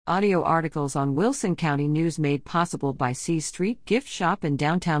Audio articles on Wilson County News made possible by C Street Gift Shop in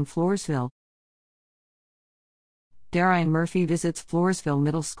downtown Floresville. Darian Murphy visits Floresville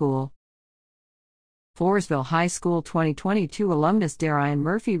Middle School. Floresville High School 2022 alumnus Darian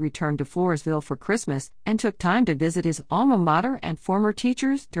Murphy returned to Floresville for Christmas and took time to visit his alma mater and former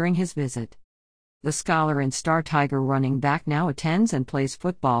teachers during his visit. The scholar and Star Tiger running back now attends and plays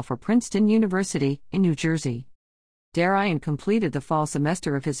football for Princeton University in New Jersey. Darian completed the fall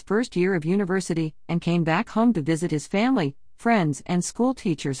semester of his first year of university and came back home to visit his family, friends, and school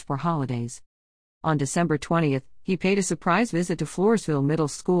teachers for holidays. On December 20th, he paid a surprise visit to Floresville Middle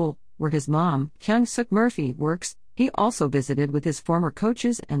School, where his mom, Kyung Suk Murphy, works. He also visited with his former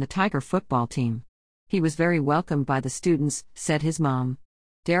coaches and the Tiger football team. He was very welcomed by the students, said his mom.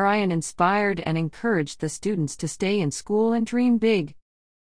 Darian inspired and encouraged the students to stay in school and dream big,